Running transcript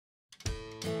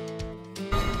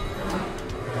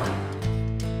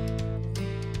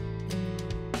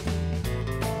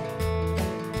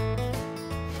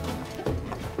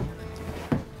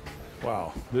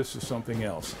this is something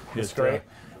else. It's great.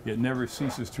 It never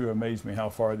ceases to amaze me how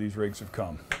far these rigs have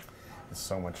come. It's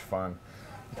so much fun.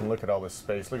 You can look at all this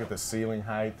space. Look at the ceiling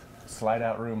height, slide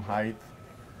out room height,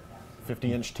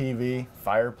 50-inch TV,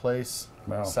 fireplace,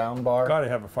 sound bar. Got to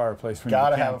have a fireplace.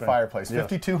 Got to have a fireplace. Yeah.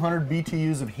 5,200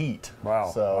 BTUs of heat.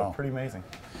 Wow. So pretty amazing.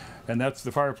 And that's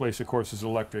the fireplace, of course, is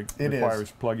electric. It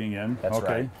requires plugging in. That's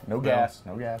right. No gas.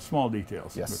 No gas. Small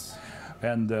details. Yes.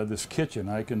 And this kitchen,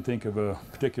 I can think of a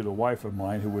particular wife of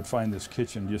mine who would find this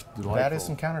kitchen just delightful. That is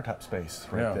some countertop space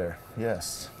right there.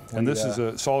 Yes. And this is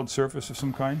a solid surface of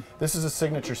some kind? This is a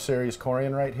Signature Series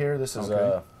Corian right here. This is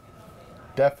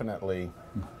definitely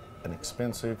an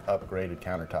expensive, upgraded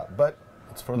countertop, but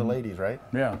it's for the ladies, right?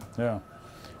 Yeah, yeah.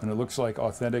 And it looks like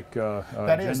authentic,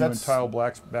 genuine tile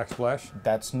backsplash.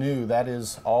 That's new. That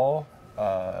is all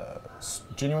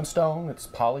genuine stone. It's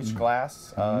polished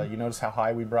glass. You notice how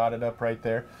high we brought it up right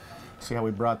there. See how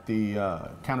we brought the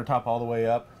countertop all the way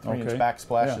up, 3-inch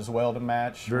backsplash as well to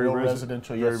match. Very real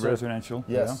residential. Very residential.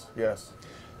 Yes, yes.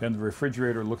 And the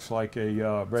refrigerator looks like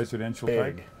a residential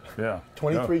type. Yeah.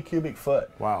 23 cubic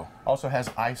foot. Wow. Also has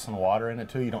ice and water in it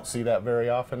too. You don't see that very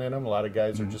often in them. A lot of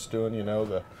guys are just doing, you know,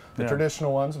 the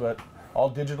traditional ones, but all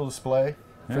digital display,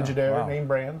 Frigidaire name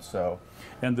brand. So.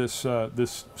 And this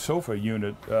this sofa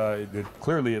unit,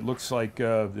 clearly it looks like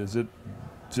does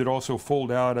it also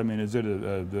fold out? I mean, is it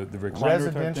the recliner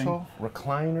residential type thing?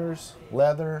 Recliners,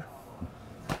 leather.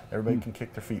 Everybody can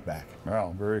kick their feet back.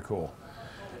 Wow, very cool.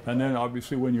 And then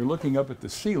obviously when you're looking up at the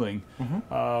ceiling,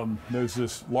 there's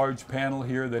this large panel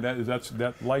here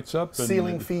that lights up. And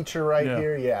ceiling feature right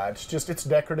here, it's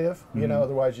decorative, you know,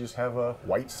 otherwise you just have a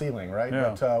white ceiling, right?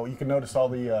 Yeah. But you can notice all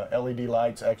the LED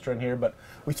lights extra in here, but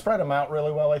we spread them out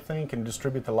really well, I think, and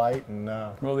distribute the light. And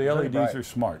well, the LEDs are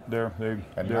smart. They're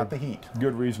not the heat.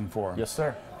 Good reason for them. Yes,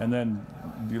 sir. And then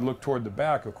you look toward the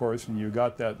back, of course, and you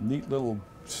got that neat little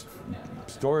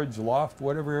storage loft,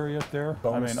 whatever area up there.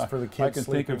 Bonus for the kids. I can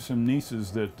think of some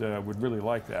nieces that would really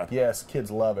like that. Yes,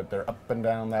 kids love it. They're up and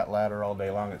down that ladder all day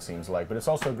long, it seems like. But it's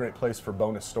also a great place for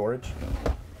bonus storage.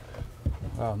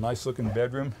 Wow, nice looking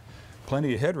bedroom.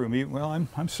 Plenty of headroom. Well, I'm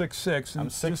 6'6". I'm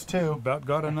 6'2". About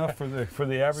got enough for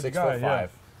the average guy. 6'5".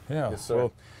 Yeah. Yes, sir.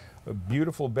 Well, a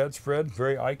beautiful bedspread,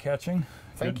 very eye-catching.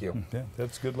 Thank you. Yeah,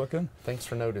 that's good looking. Thanks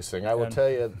for noticing. I will tell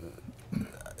you,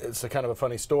 it's a kind of a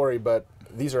funny story, but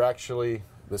these are actually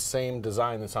the same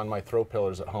design that's on my throw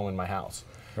pillars at home in my house.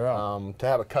 Wow. To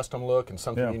have a custom look and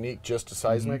something unique just to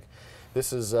Seismic,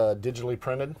 this is digitally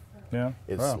printed. Yeah.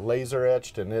 It's laser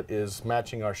etched, and it is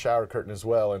matching our shower curtain as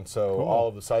well. And so all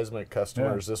of the Seismic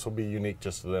customers, this will be unique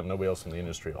just to them. Nobody else in the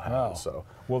industry will have it. So.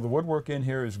 Well, the woodwork in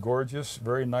here is gorgeous.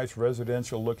 Very nice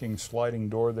residential looking sliding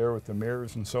door there with the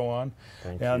mirrors and so on.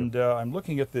 Thank you. I'm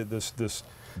looking at this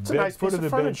nice foot piece of the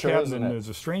of bed furniture, cabinet, isn't and it? there's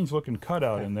a strange looking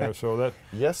cutout in there. So that.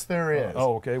 Yes, there is.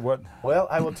 Oh, okay. What? Well,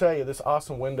 I will tell you, this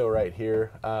awesome window right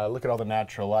here, look at all the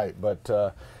natural light.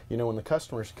 But, you know, when the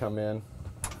customers come in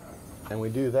and we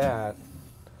do that,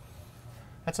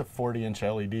 that's a 40-inch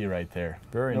LED right there.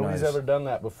 Very nice. Nobody's ever done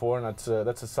that before, and that's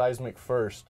a Seismic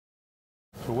first.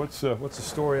 So what's the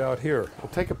story out here?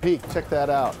 Well, take a peek. Check that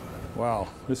out. Wow,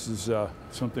 this is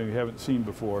something we haven't seen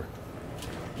before.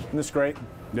 Isn't this great?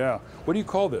 Yeah. What do you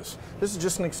call this? This is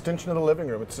just an extension of the living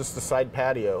room. It's just the side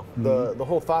patio. The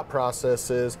whole thought process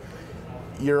is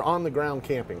you're on the ground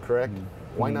camping, correct?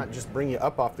 Why not just bring you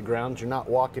up off the ground? You're not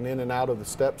walking in and out of the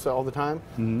steps all the time.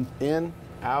 In,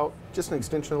 out, just an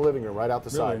extension of the living room right out the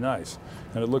side. Really nice.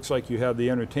 And it looks like you have the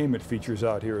entertainment features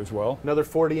out here as well. Another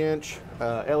 40-inch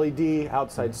LED,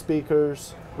 outside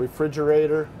speakers,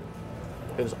 refrigerator.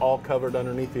 It is all covered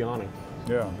underneath the awning.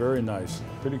 Yeah, very nice.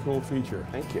 Pretty cool feature.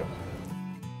 Thank you.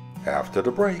 After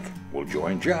the break, we'll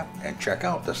join Jeff and check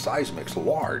out the Seismic's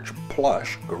large,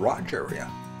 plush garage area.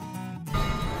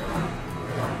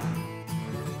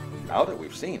 Now that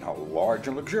we've seen how large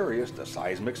and luxurious the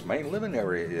Seismic's main living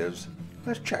area is,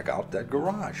 let's check out that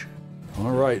garage.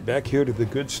 All right, back here to the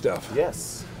good stuff.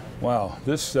 Yes. Wow,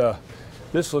 this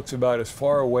looks about as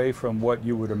far away from what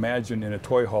you would imagine in a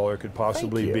toy hauler could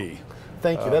possibly be.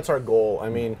 Thank you. That's our goal. I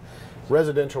mean,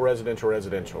 residential,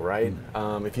 right?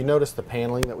 If you notice the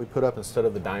paneling that we put up instead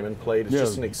of the diamond plate, it's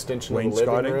just an extension of the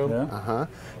living room.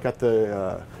 Got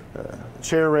the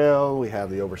chair rail. We have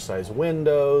the oversized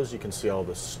windows. You can see all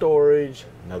the storage.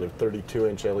 Another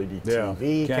 32-inch LED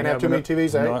TV. Can't have too many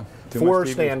TVs, eh? No, 4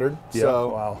 standard. Yeah. So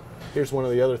wow. Here's one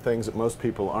of the other things that most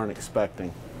people aren't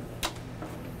expecting.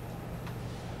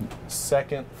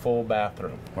 Second full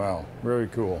bathroom. Wow, very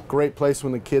cool. Great place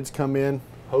when the kids come in,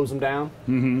 hose them down.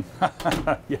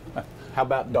 Yeah. How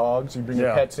about dogs? You bring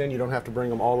your pets in, you don't have to bring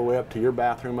them all the way up to your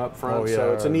bathroom up front. Oh, yeah.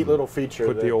 So it's a neat little feature.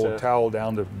 Put the old towel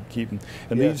down to keep them.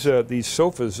 And these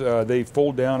sofas, they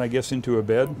fold down, I guess, into a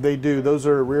bed? They do. Those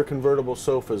are rear convertible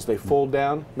sofas. They fold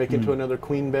down, make into another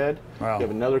queen bed. Wow. You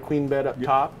have another queen bed up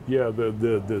top. Yeah,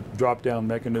 the drop-down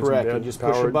mechanism. Correct. Bed, You just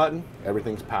powered. push a button,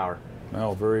 everything's power.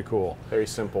 Oh, very cool. Very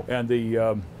simple. And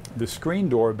the screen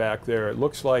door back there, it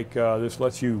looks like this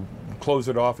lets you close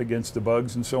it off against the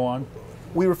bugs and so on.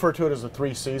 We refer to it as a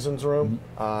 3 seasons room.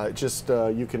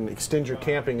 You can extend your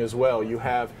camping as well. You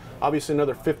have obviously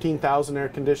another 15,000 air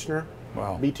conditioner,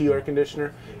 BTU air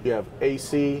conditioner. You have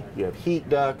AC, you have heat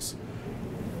ducts,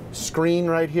 screen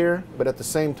right here, but at the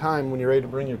same time when you're ready to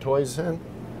bring your toys in,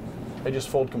 they just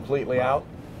fold completely out,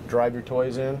 drive your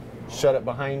toys in, shut it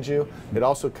behind you. It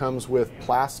also comes with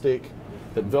plastic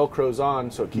that velcros on,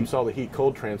 so it keeps all the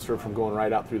heat-cold transfer from going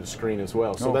right out through the screen as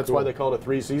well. So that's why they call it a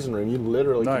 3-season room. You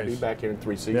literally can be back here in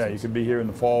 3 seasons. Yeah, you can be here in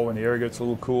the fall when the air gets a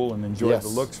little cool and enjoy the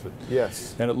looks of it.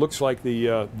 Yes. And it looks like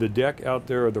the deck out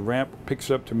there, or the ramp,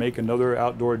 picks up to make another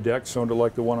outdoor deck, sort of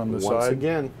like the one on the side. Once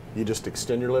again, you just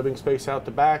extend your living space out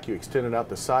the back, you extend it out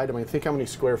the side. I mean, think how many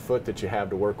square foot that you have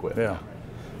to work with. Yeah.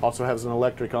 Also has an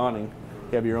electric awning.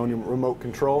 You have your own remote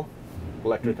control.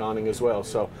 Electric awning as well.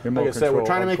 So, like I said, we're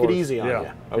trying to make it easy on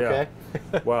you. Okay?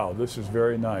 Wow, this is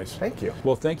very nice. Thank you.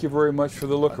 Well, thank you very much for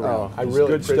the look around. I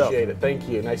really appreciate it. Thank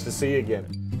you. Nice to see you again.